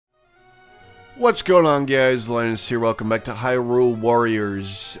What's going on, guys? Linus here. Welcome back to Hyrule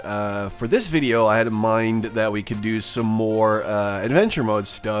Warriors. For this video, I had in mind that we could do some more adventure mode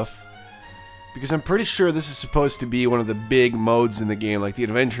stuff, because I'm pretty sure this is supposed to be one of the big modes in the game. Like the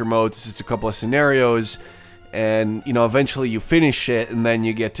adventure modes, it's just a couple of scenarios, and you know, eventually you finish it, and then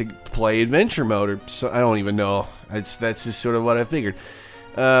you get to play adventure mode. Or so I don't even know. That's just sort of what I figured.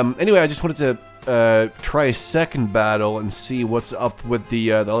 Anyway, I just wanted to try a second battle and see what's up with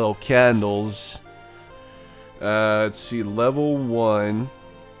the little candles. Let's see, level 1.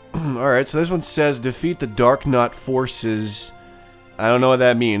 Alright, so this one says defeat the Dark Knot forces. I don't know what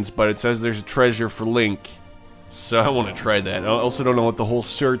that means, but it says there's a treasure for Link. So I want to try that. I also don't know what the whole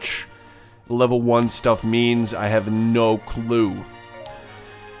search level 1 stuff means. I have no clue.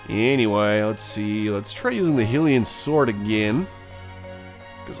 Anyway, let's see. Let's try using the Hylian sword again,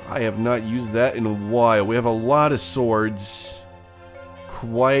 because I have not used that in a while. We have a lot of swords.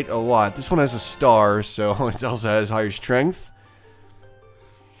 Quite a lot. This one has a star, so it also has higher strength.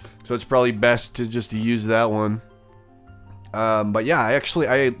 So it's probably best to just use that one. But yeah,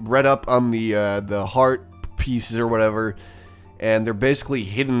 I read up on the heart pieces or whatever, and they're basically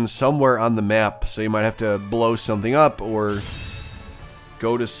hidden somewhere on the map. So you might have to blow something up or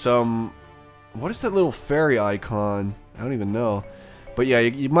go to some... What is that little fairy icon? I don't even know. But yeah,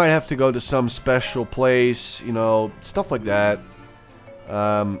 you might have to go to some special place, you know, stuff like that.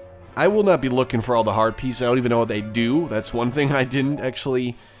 I will not be looking for all the heart pieces. I don't even know what they do. That's one thing I didn't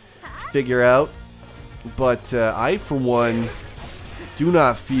actually figure out. But I, for one, do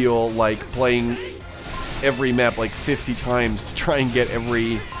not feel like playing every map like 50 times to try and get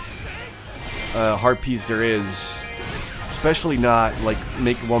every heart piece there is. Especially not like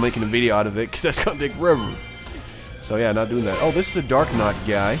while making a video out of it, because that's gonna take forever. So yeah, not doing that. Oh, this is a Dark Knot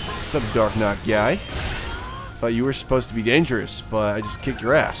guy. What's up, Dark Knot guy? Thought you were supposed to be dangerous, but I just kicked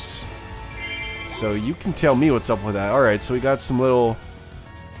your ass. So you can tell me what's up with that. Alright, so we got some little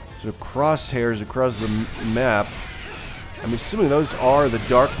sort of crosshairs across the map. I'm assuming those are the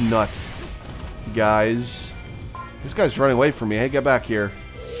Dark Knot guys. This guy's running away from me. Hey, get back here.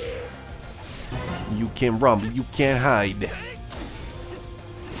 You can run, but you can't hide.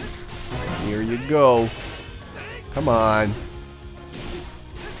 Here you go. Come on.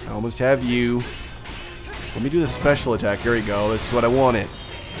 I almost have you. Let me do the special attack. Here we go. This is what I wanted.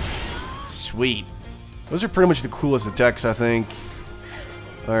 Sweet. Those are pretty much the coolest attacks, I think.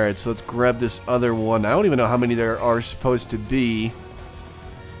 Alright, so let's grab this other one. I don't even know how many there are supposed to be.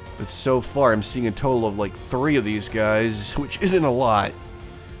 But so far, I'm seeing a total of like 3 of these guys, which isn't a lot.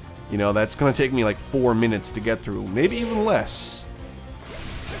 You know, that's going to take me like 4 minutes to get through. Maybe even less.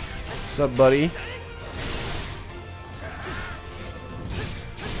 What's up, buddy?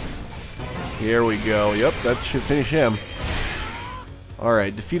 Here we go. Yep, that should finish him.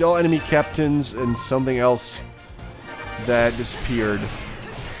 Alright, defeat all enemy captains and something else that disappeared.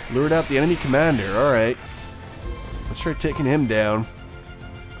 Lured out the enemy commander. Alright. Let's try taking him down.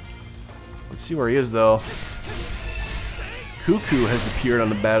 Let's see where he is, though. Cuckoo has appeared on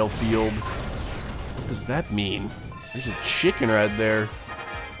the battlefield. What does that mean? There's a chicken right there.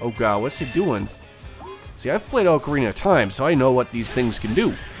 Oh god, what's it doing? See, I've played Ocarina of Time, so I know what these things can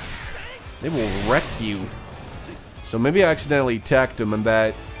do. They will wreck you. So maybe I accidentally attacked him and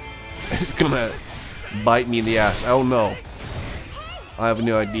that is gonna bite me in the ass. I don't know. I have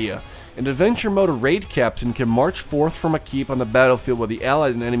no idea. In adventure mode, a raid captain can march forth from a keep on the battlefield where the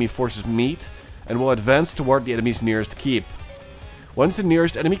allied and enemy forces meet and will advance toward the enemy's nearest keep. Once the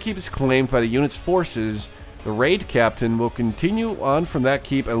nearest enemy keep is claimed by the unit's forces, the raid captain will continue on from that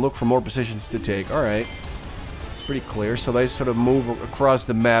keep and look for more positions to take. Alright. Pretty clear. So they sort of move across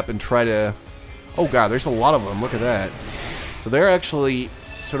the map and try to... Oh god, there's a lot of them. Look at that. So they're actually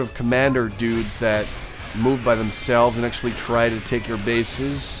sort of commander dudes that move by themselves and actually try to take your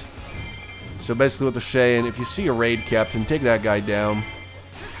bases. So basically what they're saying, if you see a raid captain, take that guy down.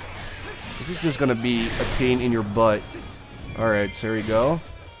 This is just going to be a pain in your butt. Alright, so there you go.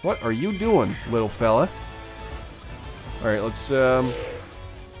 What are you doing, little fella? Alright, let's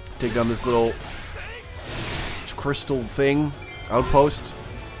take down this little crystal thing, outpost.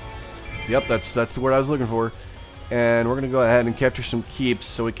 Yep, that's the word I was looking for. And we're gonna go ahead and capture some keeps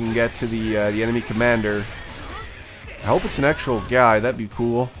so we can get to the enemy commander. I hope it's an actual guy. That'd be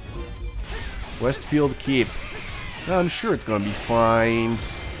cool. Westfield Keep. I'm sure it's gonna be fine.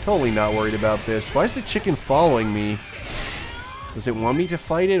 Totally not worried about this. Why is the chicken following me? Does it want me to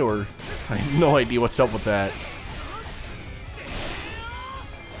fight it, or I have no idea what's up with that.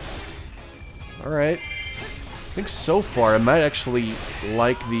 All right. I think so far I might actually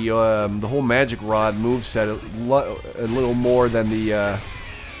like the whole magic rod moveset a little more than the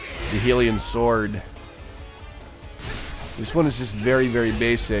The Hylian sword. This one is just very, very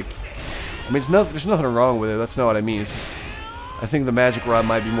basic. I mean, there's nothing wrong with it. That's not what I mean. It's just, I think the magic rod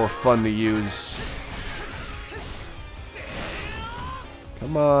might be more fun to use.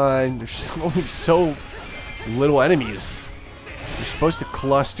 Come on. There's only so little enemies. You're supposed to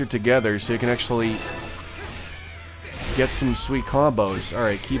cluster together so you can actually get some sweet combos.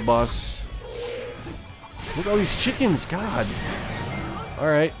 Alright, key boss. Look at all these chickens, God.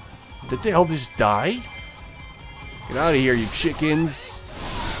 Alright. Did they all just die? Get out of here, you chickens.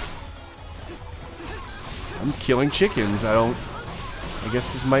 I'm killing chickens. I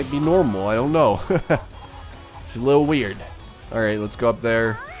guess this might be normal. I don't know. It's a little weird. Alright, let's go up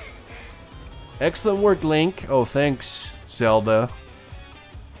there. Excellent work, Link. Oh, thanks, Zelda.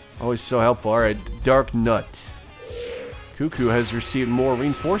 Always so helpful. Alright, Dark Nut. Cuckoo has received more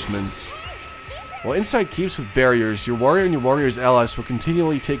reinforcements. While inside keeps with barriers, your warrior and your warrior's allies will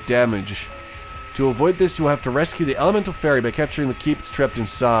continually take damage. To avoid this, you will have to rescue the elemental fairy by capturing the keep it's trapped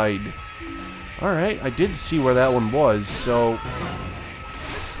inside. Alright, I did see where that one was, so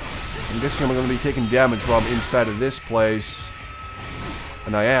I'm guessing I'm going to be taking damage while I'm inside of this place.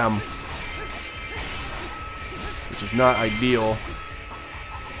 And I am. Which is not ideal.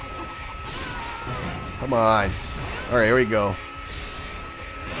 Come on. Alright, here we go.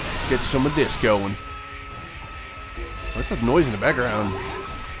 Let's get some of this going. What's that noise in the background?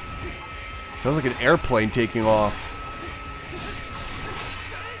 Sounds like an airplane taking off.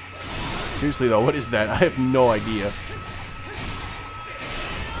 Seriously though, what is that? I have no idea.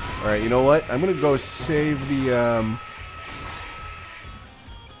 Alright, you know what? I'm gonna go save the,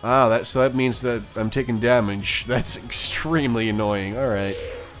 so that means that I'm taking damage. That's extremely annoying. Alright.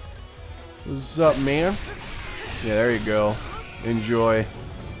 What's up, man? Yeah, there you go. Enjoy.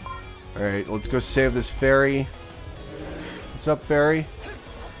 Alright, let's go save this fairy. What's up, fairy?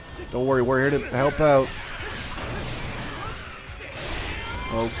 Don't worry, we're here to help out.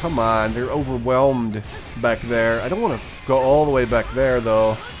 Oh, come on. They're overwhelmed back there. I don't want to go all the way back there,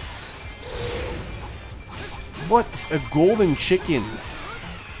 though. What? A golden chicken.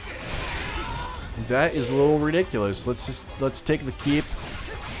 That is a little ridiculous. Let's take the keep.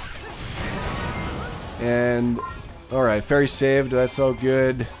 And alright, fairy saved, that's all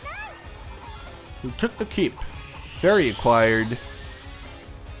good. Who took the keep? Fairy acquired.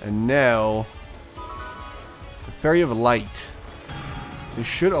 And now the Fairy of Light. This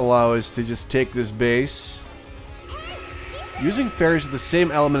should allow us to just take this base. Using fairies with the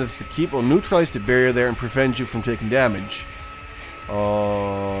same element as the keep will neutralize the barrier there and prevent you from taking damage.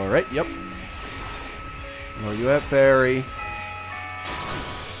 Alright, yep. Where you at, fairy?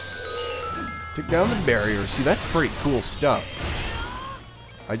 Took down the barrier. See, that's pretty cool stuff.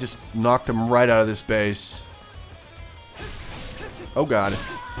 I just knocked him right out of this base. Oh god.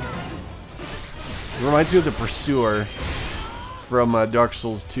 It reminds me of the Pursuer from Dark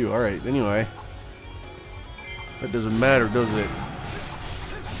Souls 2. Alright, anyway. That doesn't matter, does it?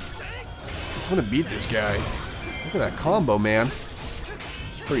 I just want to beat this guy. Look at that combo, man.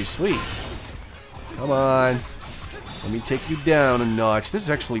 It's pretty sweet. Come on. Let me take you down a notch. This is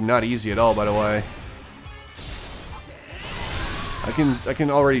actually not easy at all, by the way. I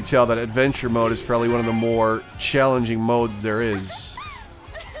can already tell that adventure mode is probably one of the more challenging modes there is.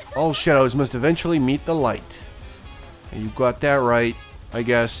 All shadows must eventually meet the light. And you got that right, I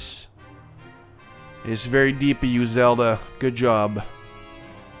guess. It's very deep of you, Zelda. Good job.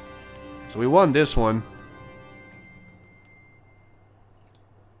 So we won this one.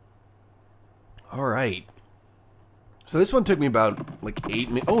 Alright. So this one took me about, like, 8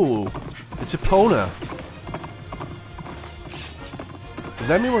 minutes. Oh! It's Epona. Does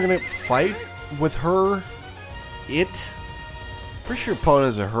that mean we're gonna fight with her? It? Pretty sure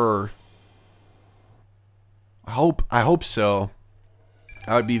Epona's a her. I hope so.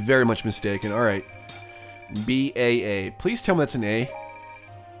 I would be very much mistaken. Alright. B-A-A. Please tell me that's an A.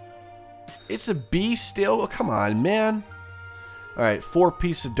 It's a B still? Oh, come on, man. Alright, 4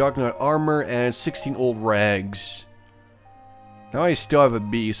 pieces of Dark Knight armor and 16 old rags. Now I still have a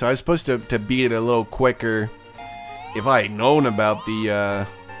B, so I was supposed to beat it a little quicker if I had known about the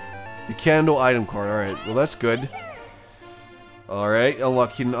candle item card. Alright, well that's good. Alright,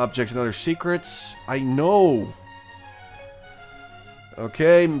 unlock hidden objects and other secrets. I know.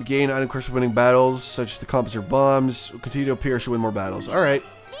 Okay, gain item cards for winning battles, such as the composite bombs. Will continue to appear as you win more battles. Alright.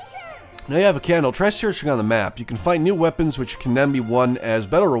 Now you have a candle. Try searching on the map. You can find new weapons which can then be won as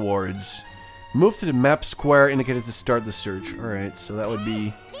battle rewards. Move to the map square indicated to start the search. Alright, so that would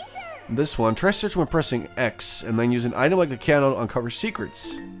be this one. Try searching when pressing X, and then use an item like the candle to uncover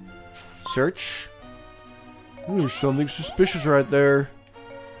secrets. Search. Ooh, there's something suspicious right there.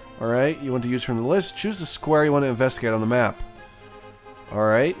 Alright, you want to use from the list. Choose the square you want to investigate on the map.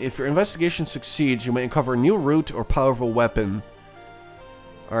 Alright, if your investigation succeeds, you may uncover a new route or powerful weapon.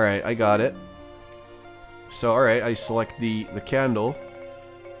 Alright, I got it. So, alright, I select the candle.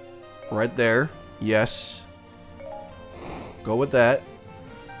 Right there. Yes. Go with that.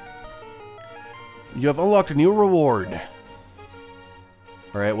 You have unlocked a new reward.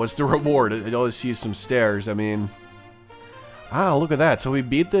 Alright, what's the reward? I always see some stairs, I mean... Ah, look at that. So we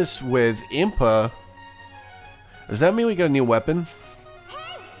beat this with Impa. Does that mean we get a new weapon?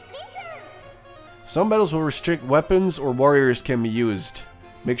 Some battles will restrict weapons or warriors can be used.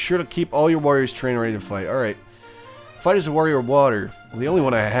 Make sure to keep all your warriors trained ready to fight. Alright. Fight as a warrior of water. Well, the only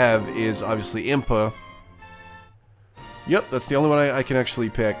one I have is obviously Impa. Yep, that's the only one I can actually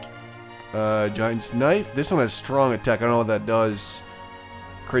pick. Giant's Knife. This one has strong attack. I don't know what that does.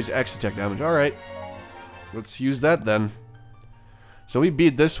 Crazy X attack damage. Alright. Let's use that then. So we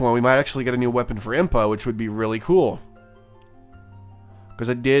beat this one. We might actually get a new weapon for Impa, which would be really cool. Because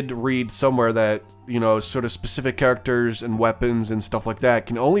I did read somewhere that, you know, sort of specific characters and weapons and stuff like that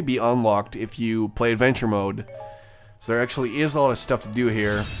can only be unlocked if you play adventure mode. So there actually is a lot of stuff to do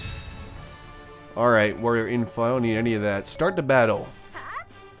here. Alright, warrior info. I don't need any of that. Start the battle.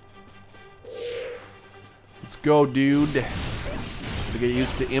 Let's go, dude. To get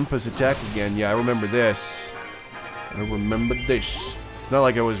used to Impa's attack again. Yeah, I remember this. I remember this. It's not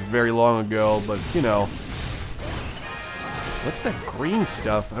like it was very long ago, but, you know. What's that green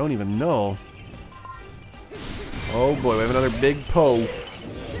stuff? I don't even know. Oh boy, we have another big Poe.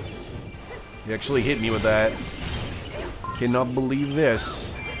 He actually hit me with that. Cannot believe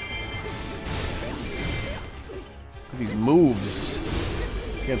this. Look at these moves.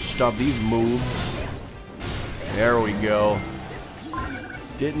 Can't stop these moves. There we go.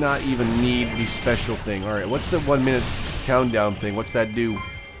 Did not even need the special thing. Alright, what's the 1 minute countdown thing? What's that do?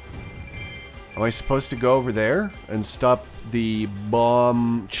 Am I supposed to go over there and stop the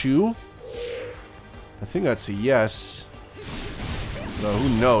bomb chew? I think that's a yes. No, who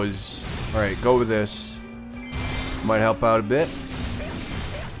knows? Alright, go with this. Might help out a bit.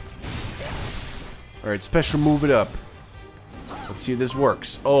 Alright, special move it up. Let's see if this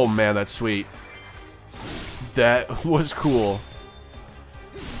works. Oh man, that's sweet. That was cool.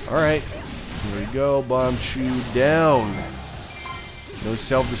 Alright, here we go. Bomb chew down. No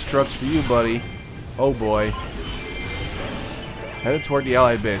self-destructs for you, buddy. Oh boy. Headed toward the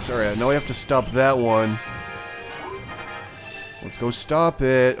allied base. Alright, now we have to stop that one. Let's go stop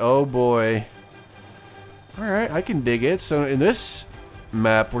it. Oh boy. Alright, I can dig it. So in this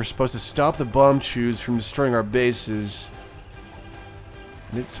map, we're supposed to stop the bomb chews from destroying our bases.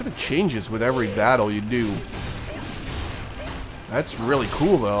 And it sort of changes with every battle you do. That's really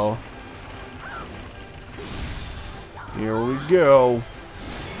cool, though. Here we go.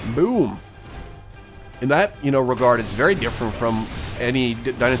 Boom. In that, you know, regard, it's very different from any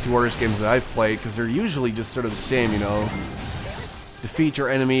Dynasty Warriors games that I've played, because they're usually just sort of the same, you know. Defeat your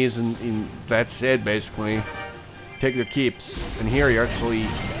enemies, and that's it, basically. Take their keeps. And here you actually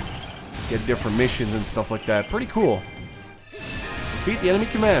get different missions and stuff like that. Pretty cool. Defeat the enemy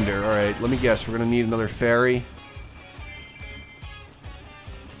commander. Alright, let me guess. We're going to need another fairy.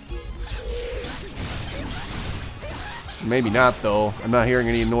 Maybe not, though. I'm not hearing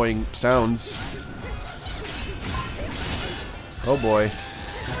any annoying sounds. Oh boy.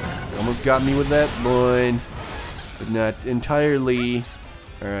 Almost got me with that one. But not entirely.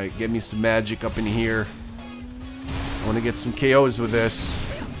 Alright, get me some magic up in here. I want to get some KOs with this.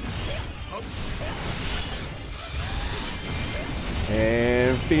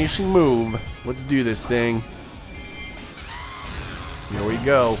 And finishing move. Let's do this thing. Here we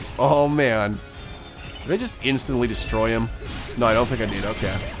go. Oh man. Did I just instantly destroy him? No, I don't think I did.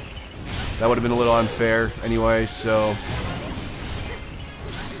 Okay. That would have been a little unfair anyway, so...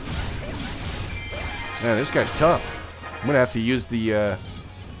 Man, this guy's tough. I'm gonna have to use the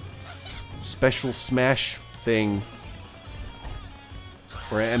special smash thing.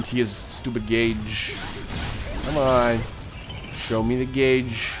 Where I empty his stupid gauge. Come on. Show me the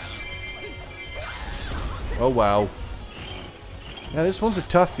gauge. Oh, wow. Yeah, this one's a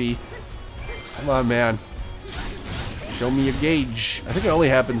toughie. Come on, man. Show me your gauge. I think it only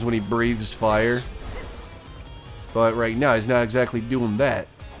happens when he breathes fire. But right now, he's not exactly doing that.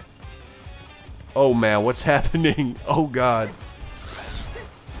 Oh, man, what's happening? Oh, God.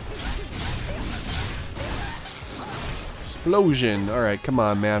 Explosion. Alright, come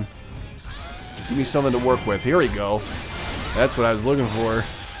on, man. Give me something to work with. Here we go. That's what I was looking for.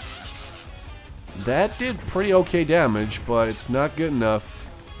 That did pretty okay damage, but it's not good enough.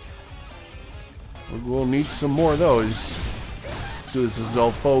 We'll need some more of those. Let's do this as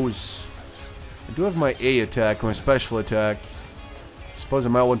all foes. I do have my A attack, my special attack. Suppose I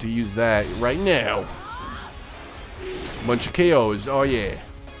might want to use that right now. Bunch of KOs, oh yeah.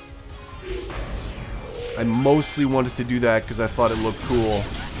 I mostly wanted to do that because I thought it looked cool.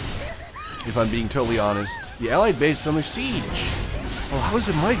 If I'm being totally honest. The Allied base is under siege. Well, how is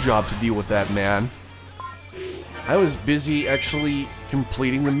it my job to deal with that, man? I was busy actually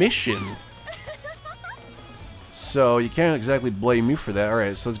completing the mission. So, you can't exactly blame me for that.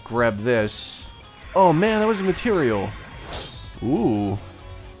 Alright, so let's grab this. Oh man, that was a material. Ooh.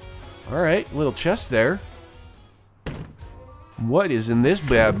 Alright, little chest there. What is in this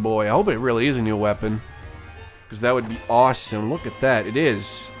bad boy? I hope it really is a new weapon. Because that would be awesome. Look at that, it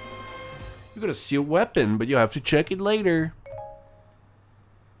is. You got a sealed weapon, but you'll have to check it later.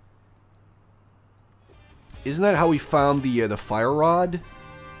 Isn't that how we found the fire rod?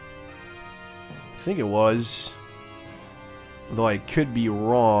 I think it was. Although I could be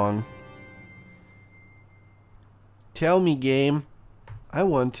wrong. Tell me, game. I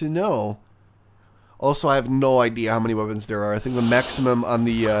want to know. Also, I have no idea how many weapons there are. I think the maximum on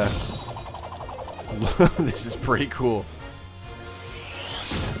the... This is pretty cool.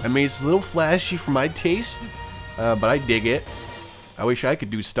 I mean, it's a little flashy for my taste, but I dig it. I wish I could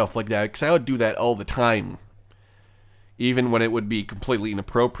do stuff like that, because I would do that all the time. Even when it would be completely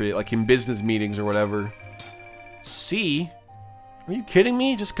inappropriate, like in business meetings or whatever. C? Are you kidding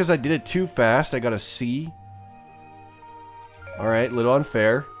me? Just because I did it too fast, I got a C? Alright, little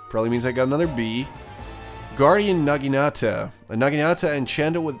unfair. Probably means I got another B. Guardian Naginata. A Naginata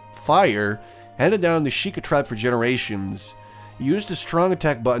enchanted with fire, handed down in the Sheikah tribe for generations. Use the strong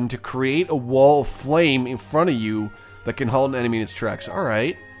attack button to create a wall of flame in front of you that can halt an enemy in its tracks.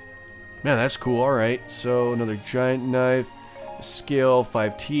 Alright. Man, that's cool. Alright. So, another giant knife. Skill,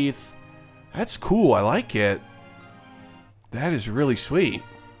 5 teeth. That's cool. I like it. That is really sweet.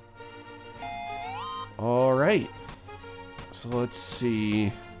 Alright. So, let's see.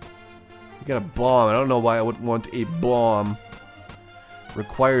 We got a bomb. I don't know why I would want a bomb.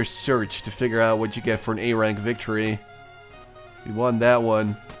 Requires search to figure out what you get for an A rank victory. We won that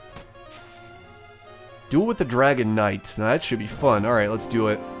one. Duel with the Dragon Knights. Now that should be fun. Alright, let's do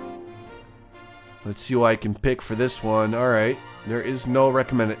it. Let's see what I can pick for this one. Alright. There is no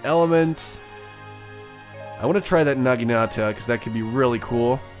recommended element. I want to try that Naginata, because that could be really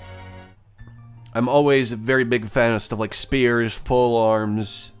cool. I'm always a very big fan of stuff like spears,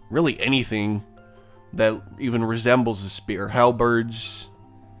 polearms, really anything that even resembles a spear. Halberds.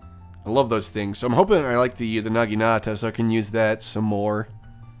 I love those things. So I'm hoping I like the Naginata, so I can use that some more.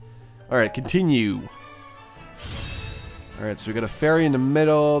 Alright, continue. Alright, so we got a fairy in the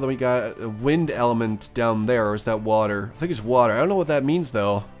middle, then we got a wind element down there, or is that water? I think it's water. I don't know what that means,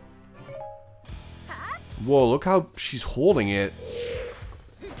 though. Whoa, look how she's holding it.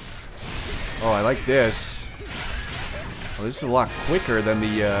 Oh, I like this. Oh, this is a lot quicker than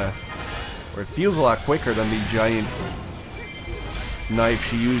the, or it feels a lot quicker than the giant knife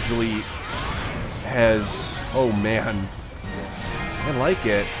she usually has. Oh, man. I like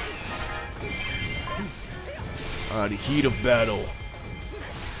it. The heat of battle.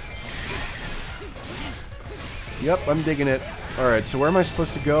 Yep, I'm digging it. Alright, so where am I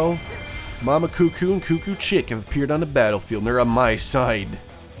supposed to go? Mama Cuckoo and Cuckoo Chick have appeared on the battlefield, and they're on my side.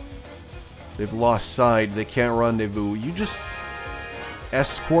 They've lost side, they can't rendezvous. You just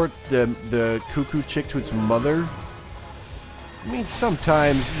escort the Cuckoo Chick to its mother? I mean,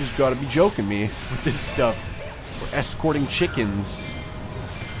 sometimes you just gotta be joking me with this stuff. We're escorting chickens.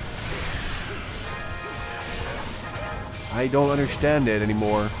 I don't understand it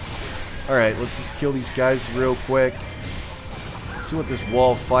anymore. Alright, let's just kill these guys real quick. Let's see what this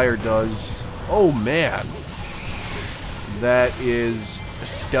wall of fire does. Oh, man. That is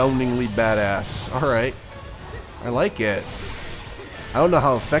astoundingly badass. Alright. I like it. I don't know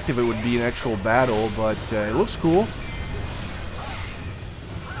how effective it would be in actual battle, but it looks cool.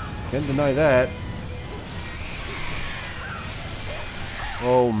 Can't deny that.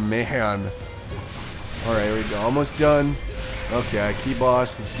 Oh, man. Alright, here we go. Almost done. Okay, key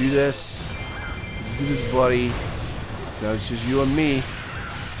boss. Let's do this. Let's do this, buddy. Now it's just you and me.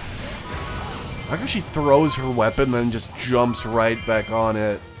 I like how she throws her weapon and then just jumps right back on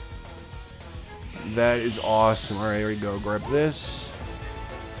it. That is awesome. Alright, here we go. Grab this.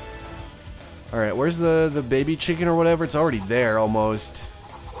 Alright, where's the baby chicken or whatever? It's already there, almost.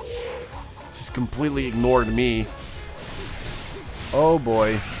 It's just completely ignored me. Oh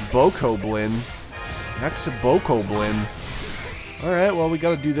boy. Bokoblin. Hexabokoblin. Alright, well, we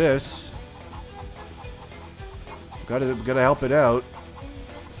gotta do this. Gotta help it out.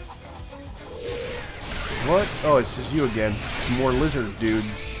 What? Oh, it's just you again. Some more lizard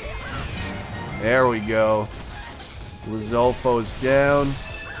dudes. There we go. Lizolfo's down.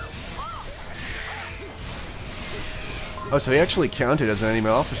 Oh, so he actually counted as an enemy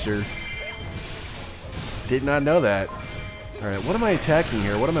officer. Did not know that. Alright, what am I attacking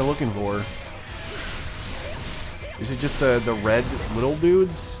here? What am I looking for? Is it just the red little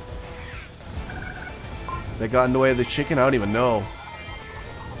dudes that got in the way of the chicken? I don't even know.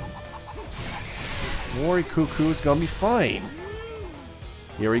 Mori Cuckoo's gonna be fine.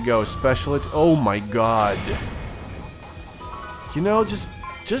 Here we go, specialist. Oh my god. You know, just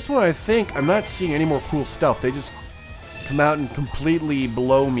when I think I'm not seeing any more cool stuff, they just come out and completely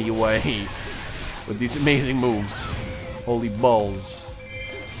blow me away with these amazing moves. Holy balls.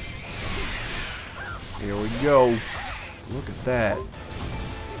 Here we go. Look at that.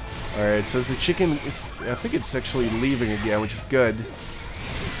 Alright, so the chicken is, I think it's actually leaving again, which is good.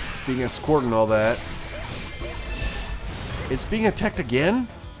 It's being escorted and all that. It's being attacked again?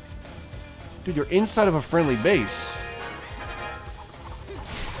 Dude, you're inside of a friendly base.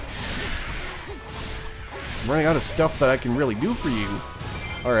 I'm running out of stuff that I can really do for you.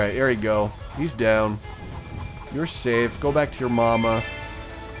 Alright, there you go. He's down. You're safe. Go back to your mama.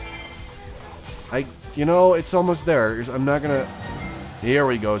 You know, it's almost there. I'm not gonna... Here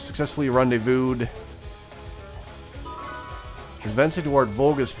we go. Successfully rendezvoused. Advancing toward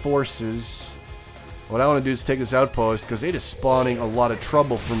Volga's forces. What I want to do is take this outpost, because it is spawning a lot of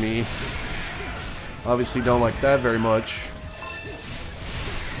trouble for me. Obviously don't like that very much.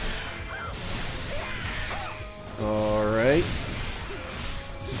 Alright.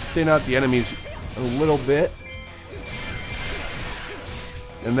 Just thin out the enemies a little bit.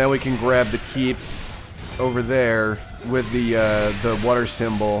 And then we can grab the keep over there with the water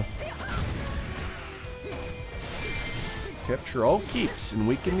symbol. Capture all keeps and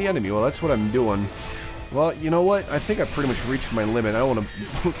weaken the enemy. Well, that's what I'm doing. Well, you know what? I think I pretty much reached my limit. I don't want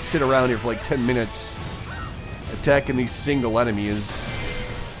to sit around here for like 10 minutes attacking these single enemies.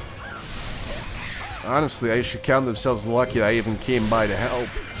 Honestly, I should count themselves lucky that I even came by to help.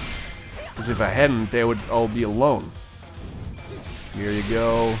 Because if I hadn't, they would all be alone. Here you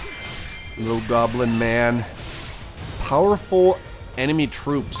go. Little goblin man. Powerful enemy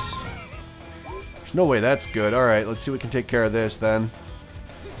troops. There's no way that's good. Alright, let's see if we can take care of this then.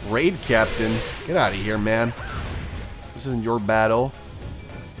 Raid captain. Get out of here, man. This isn't your battle.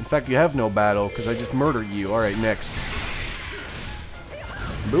 In fact, you have no battle, because I just murdered you. Alright, next.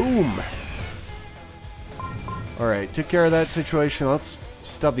 Boom. Alright, took care of that situation. Let's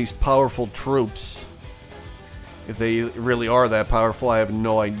stop these powerful troops. If they really are that powerful, I have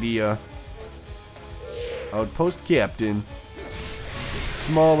no idea. Outpost captain.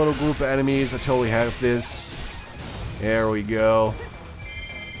 Small little group of enemies. I totally have this. There we go.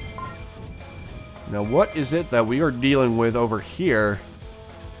 Now, what is it that we are dealing with over here?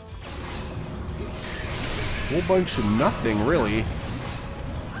 A whole bunch of nothing, really.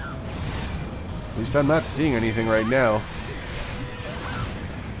 At least I'm not seeing anything right now.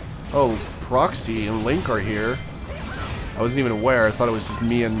 Oh, Proxy and Link are here. I wasn't even aware. I thought it was just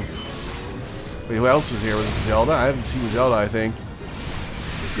me and... Wait, who else was here? Was it Zelda? I haven't seen Zelda, I think.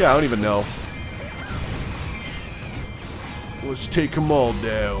 Yeah, I don't even know. Let's take them all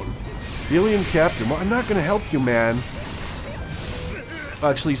down. Alien Captain. Well, I'm not going to help you, man. Oh,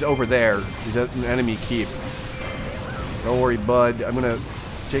 actually, he's over there. He's at an enemy keep. Don't worry, bud. I'm going to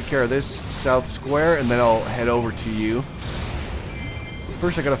take care of this south square, and then I'll head over to you.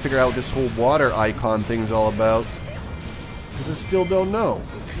 First, I got to figure out what this whole water icon thing's all about. Because I still don't know.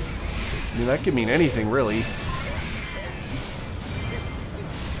 I mean, that could mean anything, really.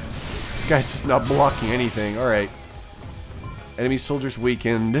 This guy's just not blocking anything. Alright. Enemy soldiers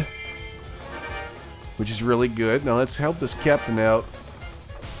weakened. Which is really good. Now let's help this captain out.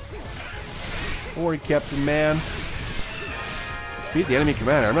 Don't worry, Captain Man. Defeat the enemy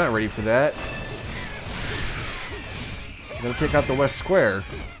commander. I'm not ready for that. I'm gonna take out the West Square.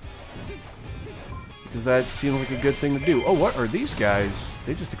 Because that seems like a good thing to do. Oh, what are these guys?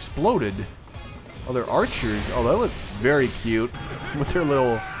 They just exploded. Oh, they're archers. Oh, they look very cute. With their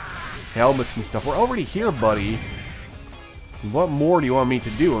little helmets and stuff. We're already here, buddy. What more do you want me to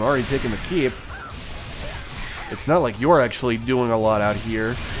do? I'm already taking the keep. It's not like you're actually doing a lot out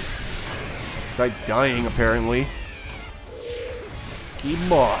here. Besides dying, apparently. Key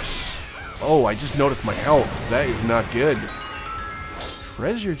boss. Oh, I just noticed my health. That is not good.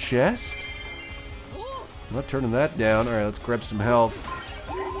 Treasure chest? I'm not turning that down. Alright, let's grab some health.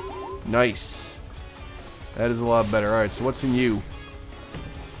 Nice. That is a lot better. Alright, so what's in you?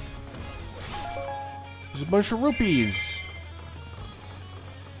 There's a bunch of rupees.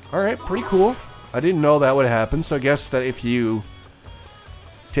 Alright, pretty cool. I didn't know that would happen, so I guess that if you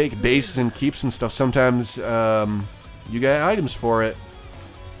take bases and keeps and stuff, sometimes you get items for it.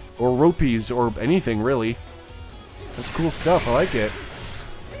 Or rupees, or anything, really. That's cool stuff, I like it.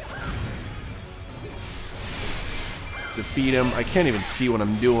 Let's defeat him. I can't even see what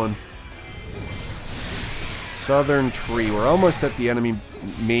I'm doing. Southern Tree. We're almost at the enemy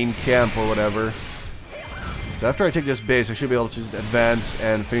main camp or whatever. So after I take this base, I should be able to just advance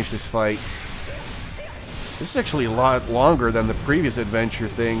and finish this fight. This is actually a lot longer than the previous adventure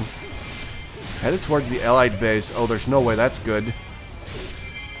thing. Headed towards the Allied base. Oh, there's no way that's good.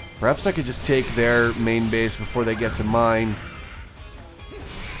 Perhaps I could just take their main base before they get to mine.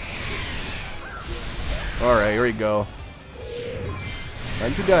 Alright, here we go.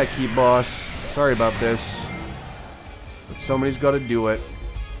 Time to die, key boss. Sorry about this. But somebody's got to do it.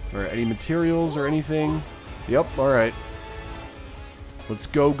 Or any materials or anything? Yep, alright. Let's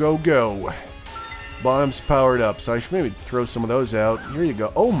go, go, go. Bombs powered up, so I should maybe throw some of those out. Here you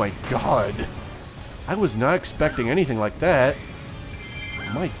go. Oh my god. I was not expecting anything like that.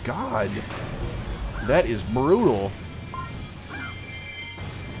 My god. That is brutal.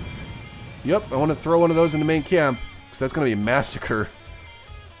 Yep, I want to throw one of those in the main camp, because that's going to be a massacre.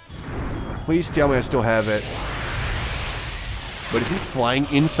 Please tell me I still have it. But is he flying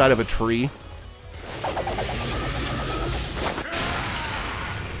inside of a tree?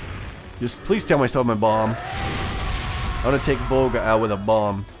 Just please tell me I still have my bomb. I want to take Volga out with a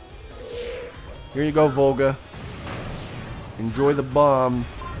bomb. Here you go, Volga. Enjoy the bomb.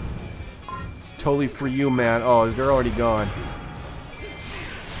 It's totally for you, man. Oh, they're already gone.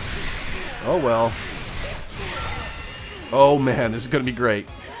 Oh, well. Oh, man, this is going to be great.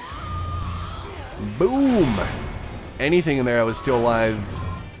 Boom! Anything in there that was still alive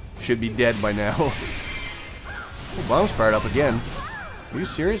should be dead by now. Oh, bomb's fired up again. Are you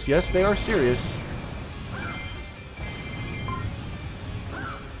serious? Yes, they are serious.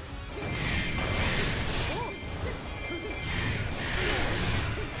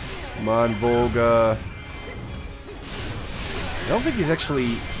 Come on, Volga. I don't think he's actually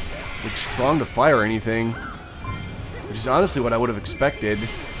like strong to fire or anything, which is honestly what I would have expected.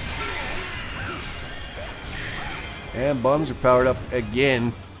 And bombs are powered up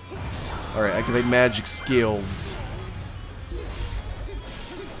again. Alright, activate magic skills.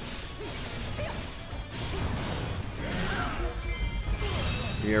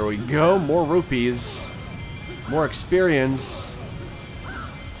 Here we go. More rupees. More experience.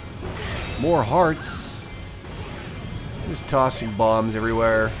 More hearts. Just tossing bombs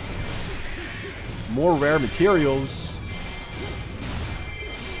everywhere. More rare materials.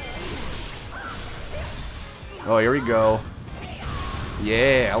 Oh, here we go.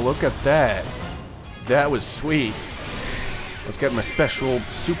 Yeah, look at that. That was sweet. Let's get my special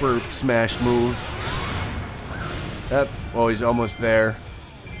super smash move. That, oh, he's almost there.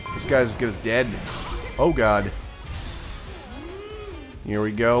 This guy's good as dead. Oh god. Here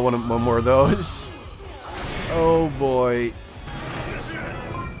we go. One more of those. Oh boy.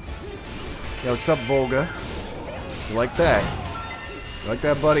 Yeah, what's up, Volga? You like that? You like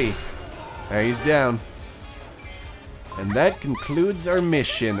that, buddy? Hey, he's down. And that concludes our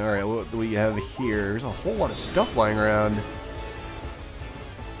mission. Alright, what do we have here? There's a whole lot of stuff lying around.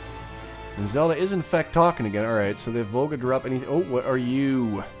 And Zelda is in fact talking again. Alright, so did Volga drop anything? Oh, what are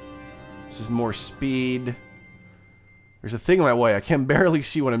you? This is more speed. There's a thing in my way. I can barely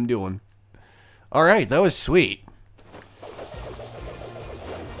see what I'm doing. Alright, that was sweet.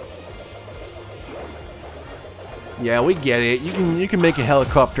 Yeah, we get it. You can make a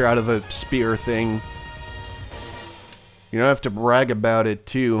helicopter out of a spear thing. You don't have to brag about it,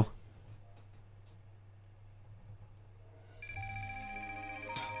 too.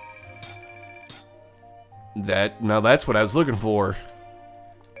 Now that's what I was looking for.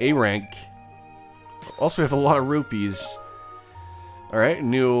 A rank. Also, we have a lot of rupees. Alright,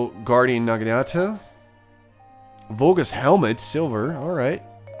 new Guardian Naginata. Volga's helmet, silver. Alright.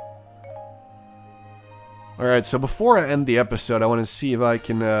 Alright, so before I end the episode, I want to see if I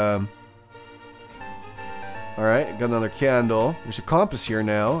can, Alright, got another candle. There's a compass here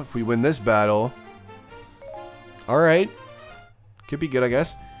now, if we win this battle. Alright. Could be good, I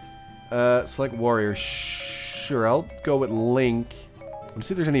guess. Select warrior. Sure, I'll go with Link. Let's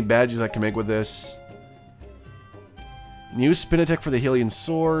see if there's any badges I can make with this. New spin attack for the Hylian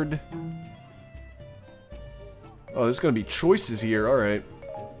sword. Oh, there's gonna be choices here. Alright.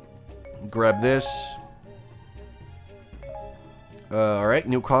 Grab this. Alright,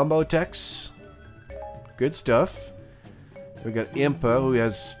 new combo attacks. Good stuff. We got Impa, who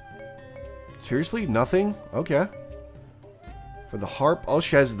has... Seriously? Nothing? Okay. For the harp, all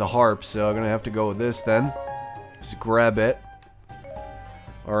she has is the harp, so I'm gonna have to go with this then. Just grab it.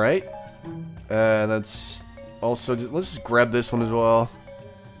 Alright. That's also just, let's just grab this one as well.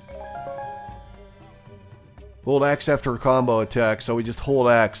 Hold X after a combo attack, so we just hold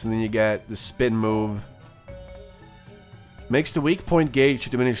X and then you get the spin move. Makes the weak point gauge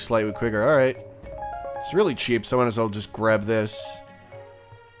diminish slightly quicker. Alright. It's really cheap, so I might as well just grab this.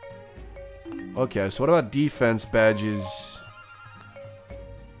 Okay, so what about defense badges?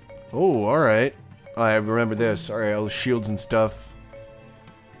 Oh, alright. I remember this. Alright, all the shields and stuff.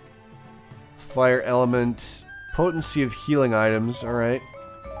 Fire element. Potency of healing items. Alright.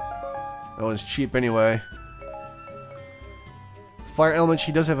 That one's cheap anyway. Fire element,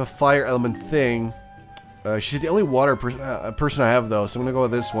 she does have a fire element thing. She's the only water person I have, though, so I'm gonna go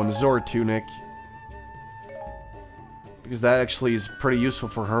with this one, Zora Tunic. Because that actually is pretty useful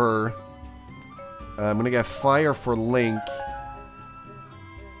for her. I'm gonna get fire for Link.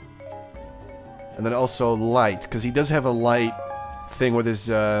 And then also light, because he does have a light thing with his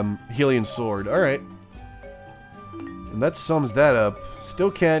Hylian sword. Alright. And that sums that up.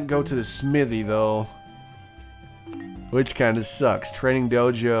 Still can't go to the smithy, though. Which kind of sucks. Training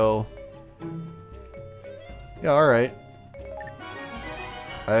dojo. Yeah, alright.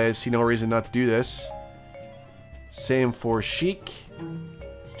 I see no reason not to do this. Same for Sheik.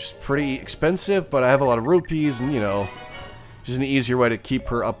 Which is pretty expensive, but I have a lot of rupees, and you know, just an easier way to keep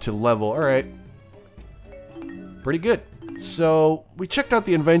her up to level. Alright. Pretty good. So, we checked out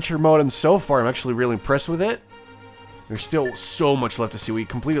the adventure mode, and so far I'm actually really impressed with it. There's still so much left to see. We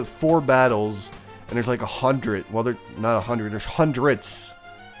completed 4 battles. And there's like 100. Well, they're not 100. There's hundreds.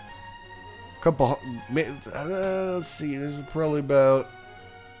 Couple. Let's see. There's probably about.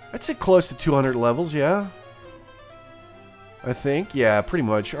 I'd say close to 200 levels. Yeah. I think. Yeah, pretty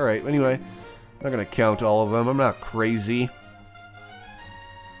much. All right. Anyway, I'm not gonna count all of them. I'm not crazy.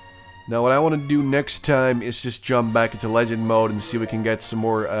 Now, what I want to do next time is just jump back into Legend mode and see if we can get some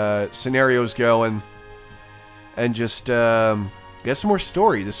more scenarios going, and just. Get some more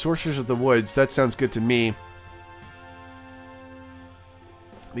story. The Sorcerers of the Woods. That sounds good to me.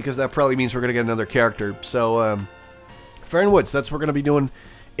 Because that probably means we're going to get another character. So, Fair and Woods. That's what we're going to be doing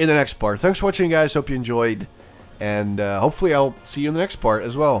in the next part. Thanks for watching, guys. Hope you enjoyed. And hopefully I'll see you in the next part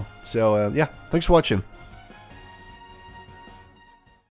as well. So, yeah. Thanks for watching.